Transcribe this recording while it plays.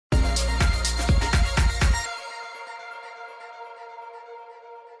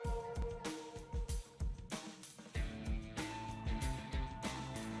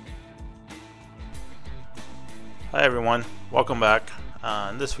Hi everyone, welcome back.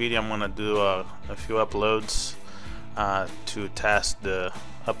 In this video I'm going to do a few uploads to test the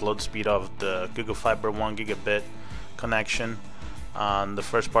upload speed of the Google Fiber 1 gigabit connection. On the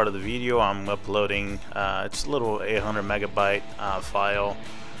first part of the video I'm uploading it's a little 800 megabyte file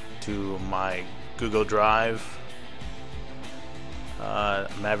to my Google Drive.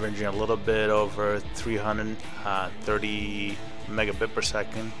 I'm averaging a little bit over 330 megabit per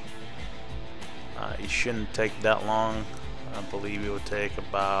second. It shouldn't take that long. I believe it would take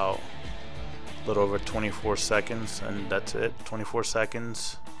about a little over 24 seconds, and that's it. 24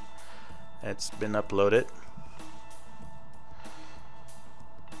 seconds. It's been uploaded.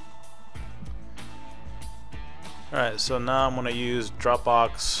 Alright, so now I'm going to use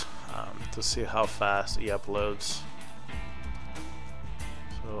Dropbox to see how fast it uploads.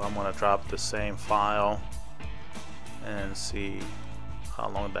 So I'm going to drop the same file and see how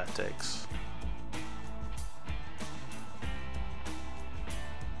long that takes.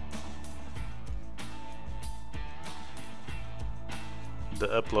 The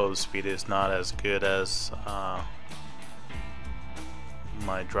upload speed is not as good as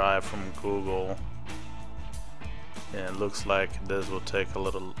my drive from Google, and it looks like this will take a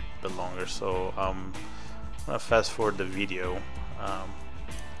little bit longer, so I'm gonna fast forward the video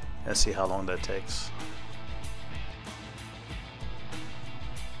and see how long that takes.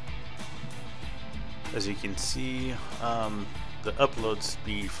 As you can see, the upload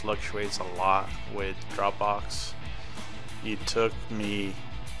speed fluctuates a lot with Dropbox. It took me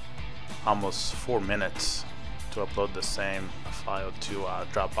almost 4 minutes to upload the same file to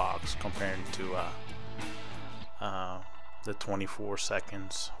Dropbox compared to the 24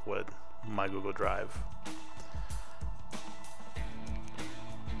 seconds with my Google Drive.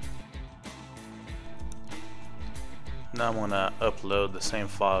 Now I'm gonna upload the same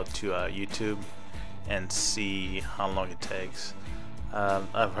file to YouTube and see how long it takes.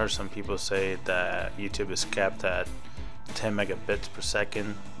 I've heard some people say that YouTube is capped at 10 megabits per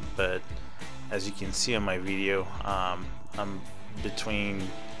second, but as you can see in my video, I'm between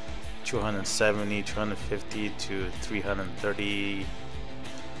 270, 250 to 330,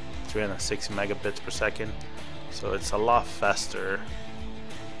 360 megabits per second, so it's a lot faster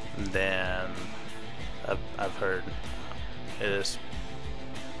than I've heard. It is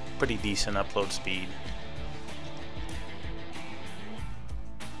pretty decent upload speed.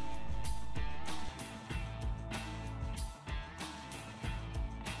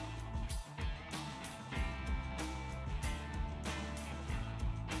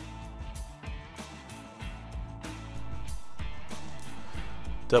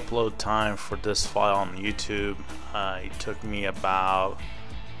 The upload time for this file on YouTube, it took me about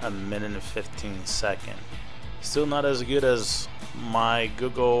 1 minute and 15 seconds. Still not as good as my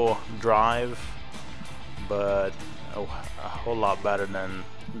Google Drive, but a whole lot better than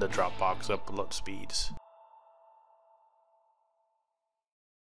the Dropbox upload speeds.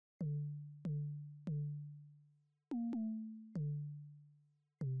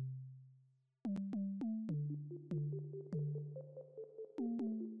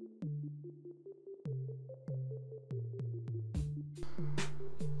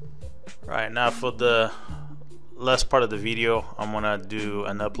 Right, now for the last part of the video, I'm gonna do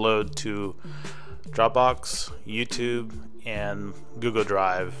an upload to Dropbox, YouTube, and Google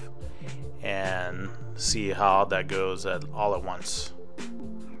Drive and see how that goes all at once.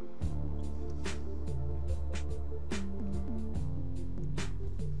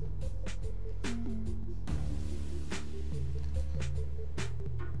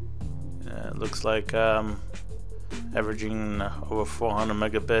 It looks like averaging over 400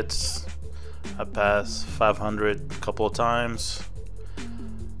 megabits. I passed 500 a couple of times.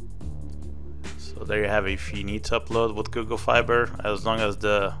 So there you have it. If you need to upload with Google Fiber, as long as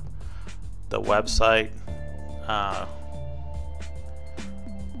the website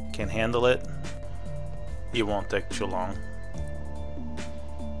can handle it, it won't take too long.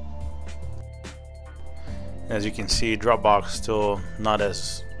 As you can see, Dropbox still not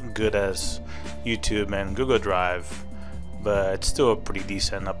as good as YouTube and Google Drive, but it's still a pretty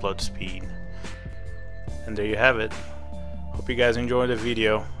decent upload speed. And there you have it. Hope you guys enjoyed the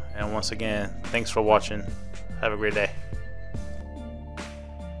video, and once again, thanks for watching. Have a great day.